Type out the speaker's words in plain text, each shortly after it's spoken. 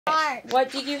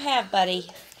What do you have, buddy?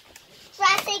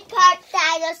 Jurassic Park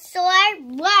dinosaur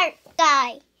work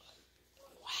guy.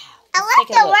 Wow. I like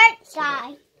the work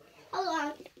guy. Hold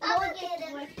on. I will get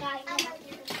the work guy.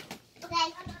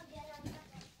 Okay.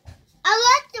 I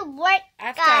like the work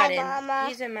I've guy, got him. Mama.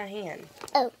 He's in my hand.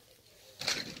 Oh.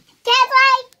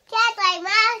 Catboy,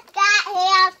 Mom got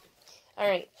him. All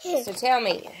right. So tell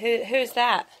me, who's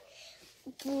that?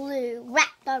 Blue,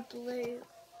 raptor blue.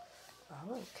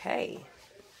 Okay.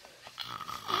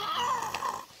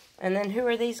 And then who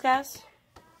are these guys?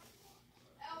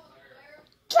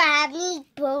 Granny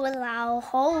Bullow,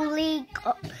 holy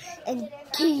God, and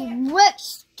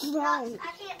T-Rex strong.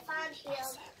 I can't find him.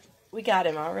 We got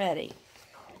him already.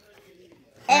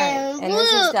 And right. And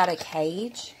this has got a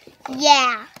cage.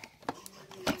 Yeah.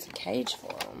 It's a cage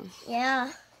for him.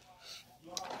 Yeah.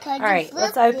 All right,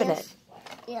 let's open it.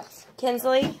 Yes.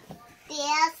 Kinsley?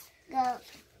 Yes. Go.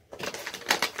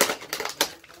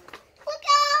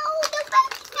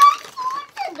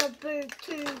 The big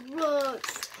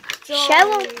T-Rex.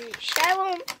 Show him. Show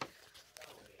him.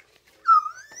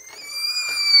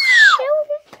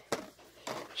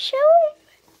 Show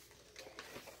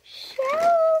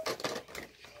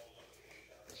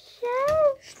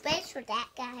him. Space for that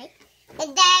guy.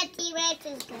 And that T-Rex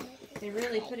is good. They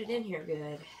really put it in here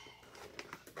good.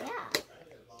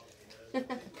 Yeah.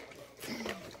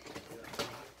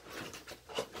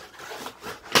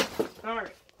 All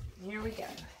right, here we go.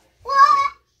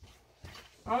 What?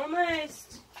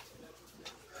 Almost.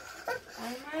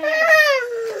 Almost.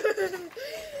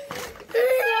 So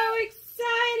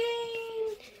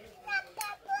exciting.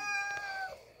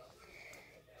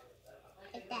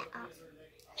 Take that off.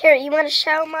 Here, you want to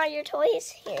show them all your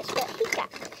toys? Here's what you got.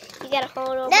 You got to hold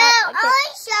them up. No, I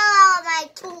show all my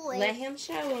toys. Let him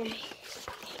show them.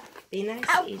 Be nice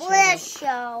I to each will other.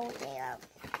 show them.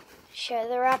 Show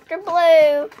the Raptor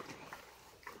Blue.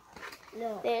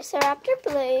 No. There's the Raptor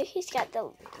Blue. He's got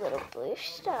the little blue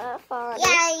stuff on.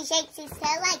 Yeah, he shakes his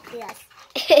tail like this.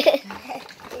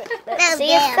 Let's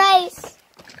see his face.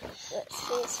 Let's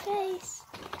see his face.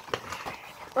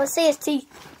 Let's see his teeth.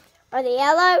 Are they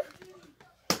yellow?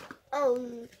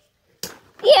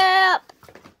 Yep.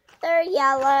 They're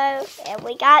yellow. And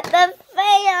we got the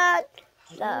van.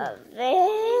 The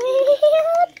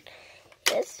van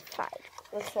is fine.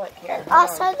 Let's look here.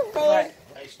 Also the van.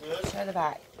 Show the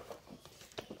back.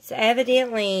 So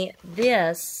evidently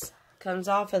this comes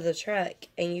off of the truck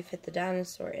and you fit the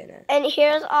dinosaur in it. And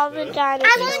here's all the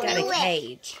dinosaurs. He's got a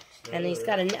cage. And he's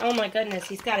got a, oh my goodness,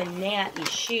 he's got a net. You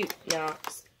shoot,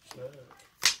 Knox.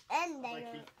 And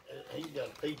there. He's got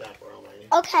a pee diaper on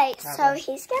there. Okay, so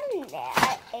he's got a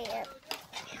net. And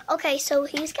okay, so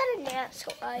he's got a net,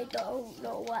 so I don't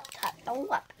know what type of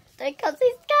weapon. Because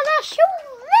he's gonna shoot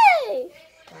me.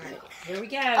 Alright, here we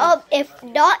go. If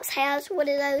Knox has one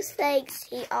of those things,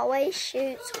 he always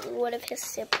shoots one of his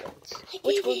siblings,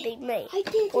 which would be me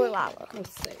or Lila.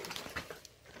 Let's see.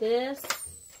 This.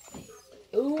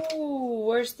 Ooh,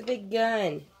 where's the big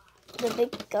gun? The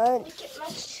big gun.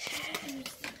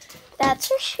 That's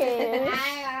her shoes.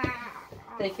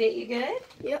 They fit you good?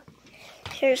 Yep.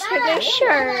 Here's her new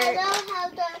shirt.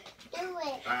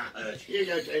 Here you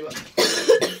go, Taylor.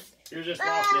 You're just off I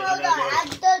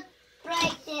have to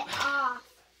break it off.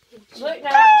 Look,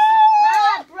 Knox.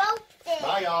 I broke it.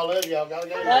 Bye, y'all. Love y'all. Gotta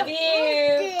go. Love you.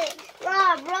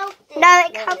 I broke it. No,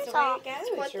 it That's comes the way off. it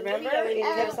goes, remember? It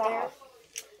comes off.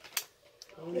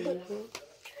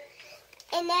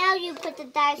 And now you put the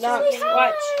dice No,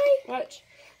 on. watch.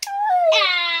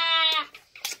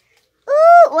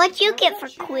 Ooh, what'd you get for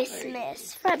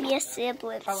Christmas from your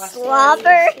siblings? Oh, I see.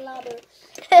 Slobber.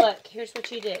 Look, here's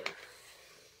what you do.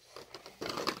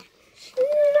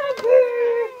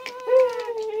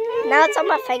 Now it's on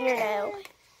my fingernail.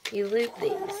 You loop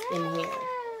these in here.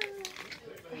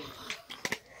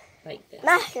 Like this.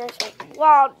 Now here's a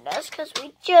wildness because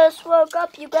we just woke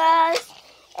up, you guys.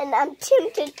 And I'm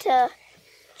tempted to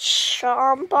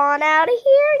chomp on out of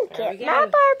here and get my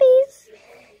Barbies.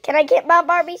 Can I get my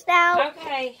Barbies now?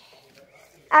 Okay.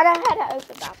 I know how to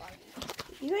open my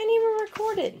Barbies. You ain't even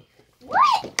recorded. What?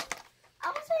 I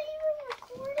wasn't even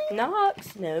recording.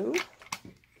 Knox, no.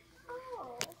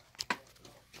 Oh.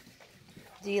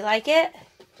 Do you like it?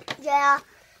 Yeah.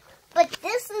 But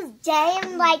this is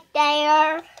jammed like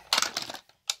there.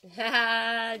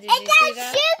 Did you see Shoot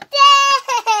that?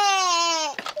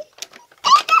 it!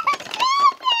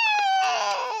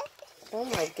 Oh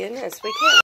my goodness, we can't.